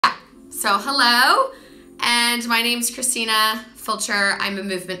So hello, and my name's Christina Fulcher. I'm a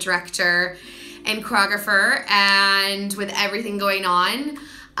movement director and choreographer, and with everything going on,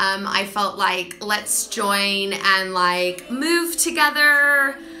 I felt like let's join and like move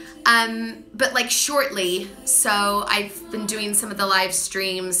together, but like shortly. So I've been doing some of the live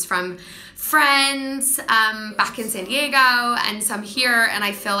streams from friends back in San Diego and some here, and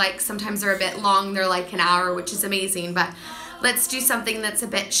I feel like sometimes they're a bit long. They're like an hour, which is amazing, but let's do something that's a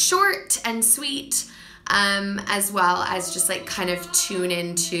bit short and sweet, as well as just like kind of tune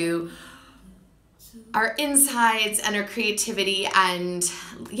into our insides and our creativity, and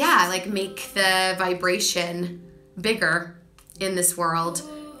yeah, like make the vibration bigger in this world,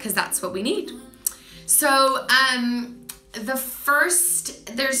 because that's what we need. So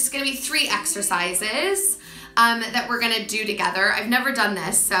there's gonna be 3 exercises that we're gonna do together. I've never done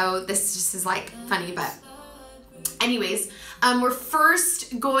this, so this just is like funny, but anyways, we're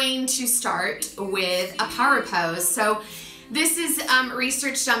first going to start with a power pose. So this is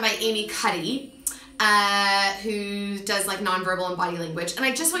research done by Amy Cuddy, who does like nonverbal and body language. And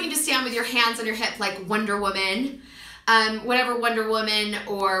I just want you to stand with your hands on your hip like Wonder Woman, whatever Wonder Woman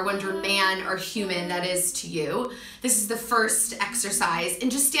or Wonder Man or human that is to you. This is the first exercise,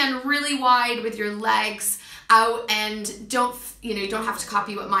 and just stand really wide with your legs out, and you don't have to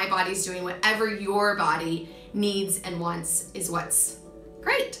copy what my body's doing. Whatever your body needs and wants is what's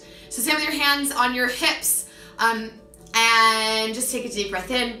great. So stand with your hands on your hips, and just take a deep breath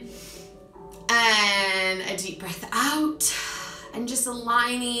in and a deep breath out, and just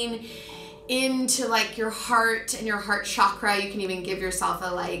aligning into like your heart and your heart chakra. You can even give yourself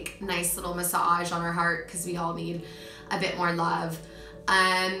a like nice little massage on our heart, because we all need a bit more love.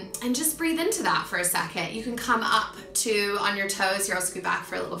 And just breathe into that for a second. You can come up to on your toes here. I'll scoot back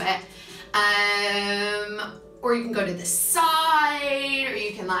for a little bit. Or you can go to the side, or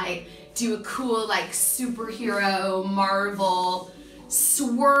you can like do a cool like superhero Marvel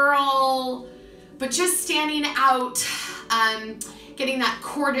swirl, but just standing out, getting that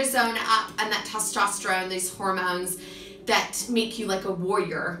cortisone up and that testosterone, these hormones that make you like a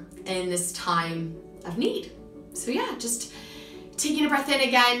warrior in this time of need. So yeah, just taking a breath in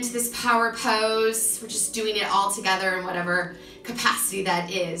again to this power pose. We're just doing it all together in whatever capacity that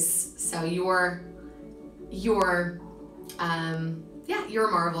is. So you're a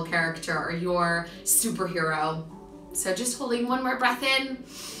Marvel character or your superhero. So just holding one more breath in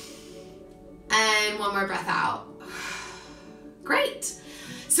and one more breath out. Great.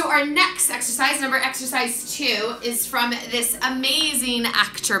 So our next exercise, exercise 2, is from this amazing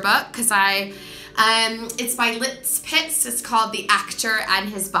actor book, because it's by Litz Pisk. It's called The Actor and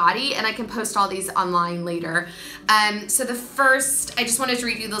His Body, and I can post all these online later. So the first, I just wanted to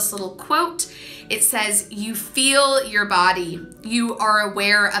read you this little quote. It says, "You feel your body. You are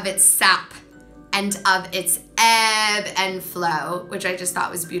aware of its sap and of its ebb and flow," which I just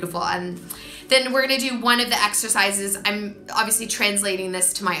thought was beautiful. And then we're gonna do one of the exercises. I'm obviously translating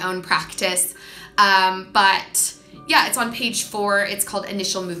this to my own practice, but yeah, it's on page 4. It's called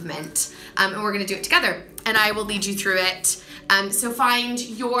Initial Movement, and we're gonna do it together, and I will lead you through it. So find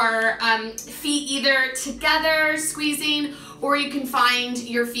your feet either together, squeezing, or you can find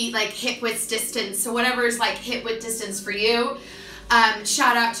your feet like hip width distance. So whatever is like hip width distance for you.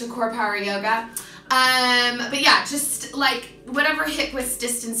 Shout out to Core Power Yoga. But yeah, just like whatever hip width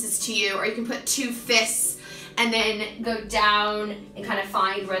distance is to you, or you can put 2 fists and then go down and kind of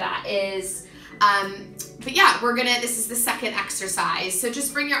find where that is. But yeah, this is the second exercise. So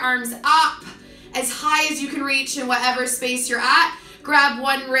just bring your arms up as high as you can reach in whatever space you're at. Grab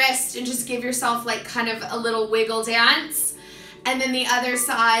one wrist and just give yourself like kind of a little wiggle dance. And then the other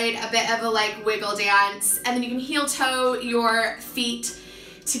side, a bit of a like wiggle dance. And then you can heel toe your feet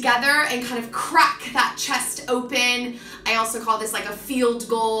together and kind of crack that chest open. I also call this like a field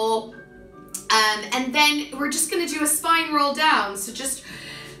goal. And then we're just gonna do a spine roll down. So just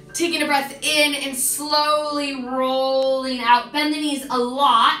taking a breath in and slowly rolling out. Bend the knees a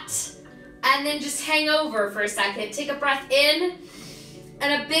lot, and then just hang over for a second. Take a breath in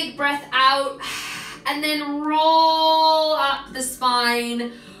and a big breath out, and then roll up the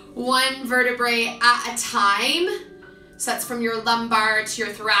spine 1 vertebrae at a time. So that's from your lumbar to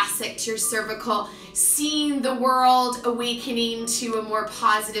your thoracic to your cervical, seeing the world awakening to a more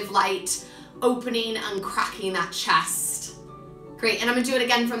positive light, opening and cracking that chest. Great, and I'm gonna do it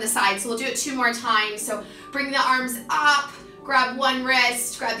again from the side. So we'll do it 2 more times. So bring the arms up, grab one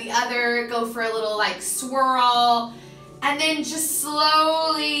wrist, grab the other, go for a little like swirl, and then just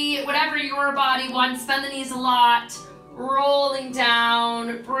slowly, whatever your body wants, bend the knees a lot, rolling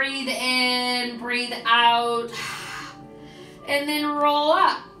down, breathe in, breathe out, and then roll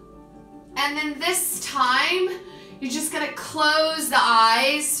up. And then this time, you're just gonna close the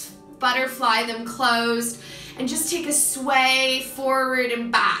eyes, butterfly them closed, and just take a sway forward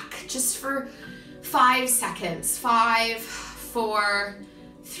and back, just for 5 seconds. 5, 4,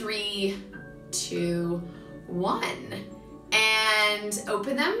 3, 2, 1. And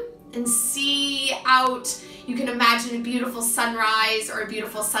open them and see out. You can imagine a beautiful sunrise or a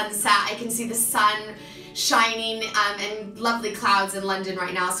beautiful sunset. I can see the sun shining and lovely clouds in London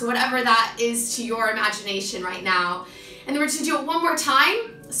right now. So whatever that is to your imagination right now. And then we're gonna do it one more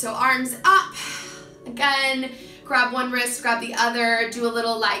time. So arms up. Again, grab one wrist, grab the other, do a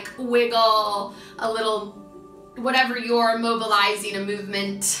little like wiggle, a little whatever you're mobilizing, a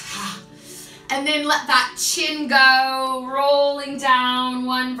movement. And then let that chin go, rolling down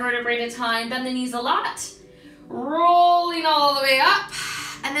one vertebrae at a time. Bend the knees a lot. Rolling all the way up.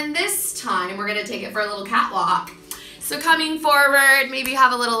 And then this time, we're gonna take it for a little catwalk. So coming forward, maybe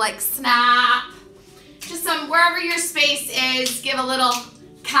have a little like snap. Just some, wherever your space is, give a little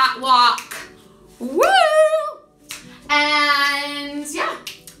catwalk. Woo! And yeah.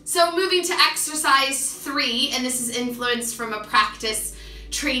 So moving to exercise 3, and this is influenced from a practice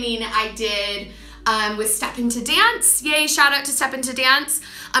training I did with Step Into Dance. Yay, shout out to Step Into Dance.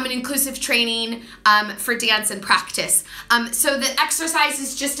 An inclusive training for dance and practice. So the exercise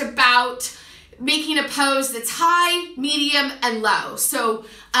is just about making a pose that's high, medium, and low. So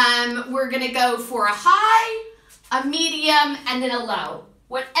we're gonna go for a high, a medium, and then a low.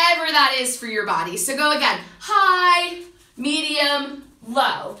 Whatever that is for your body. So go again, high, medium,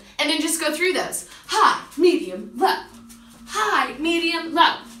 low. And then just go through those. High, medium, low. High, medium,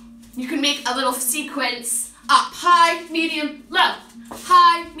 low. You can make a little sequence up. High, medium, low.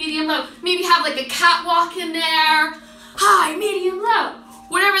 High, medium, low. Maybe have like a catwalk in there. High, medium, low.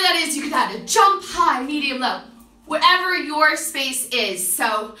 Whatever that is, you can add a jump, high, medium, low. Whatever your space is.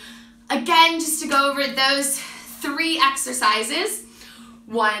 So again, just to go over those 3 exercises.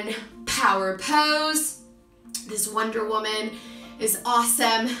 1, power pose. This Wonder Woman is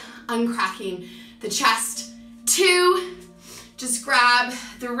awesome. Uncracking the chest. 2, just grab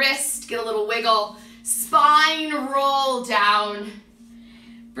the wrist, get a little wiggle. Spine roll down.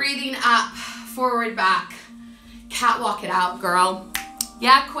 Breathing up, forward, back. Catwalk it out, girl.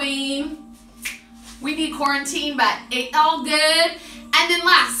 Yeah, queen. We need quarantine, but it's all good. And then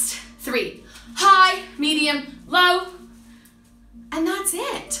last 3, high, medium, low. And that's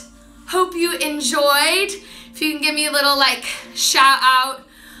it. Hope you enjoyed. If you can give me a little like shout out,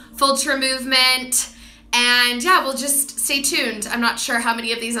 Fultra movement. And yeah, we'll just stay tuned. I'm not sure how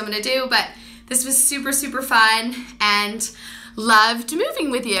many of these I'm gonna do, but this was super, super fun and loved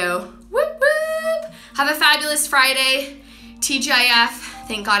moving with you. Whoop, whoop. Have a fabulous Friday. TGIF.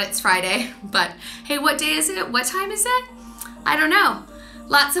 Thank God it's Friday. But hey, what day is it? What time is it? I don't know.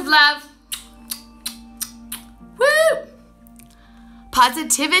 Lots of love. Woo!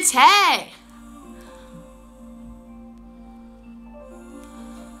 Positivity.